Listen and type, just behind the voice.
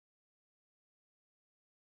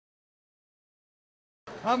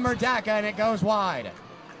of Merdaka, and it goes wide.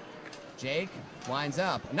 Jake winds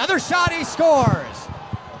up. Another shot, he scores!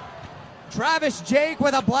 Travis Jake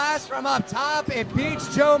with a blast from up top. It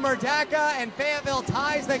beats Joe Merdaka, and Fayetteville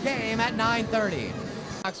ties the game at 9:30.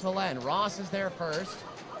 Knoxville end. Ross is there first.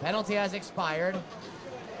 Penalty has expired.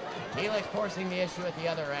 Keelich forcing the issue at the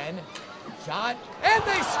other end. Shot, and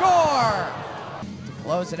they score! To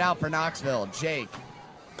close it out for Knoxville, Jake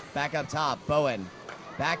back up top. Bowen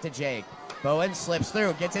back to Jake. Bowen slips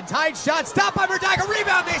through, gets in tight, shot, stopped by Merdaka,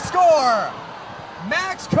 rebound, they score!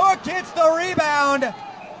 Max Cook gets the rebound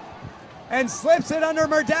and slips it under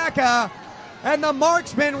Merdaka, and the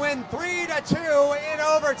Marksmen win 3-2 in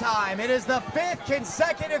overtime. It is the 5th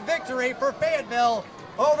consecutive victory for Fayetteville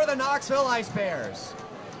over the Knoxville Ice Bears.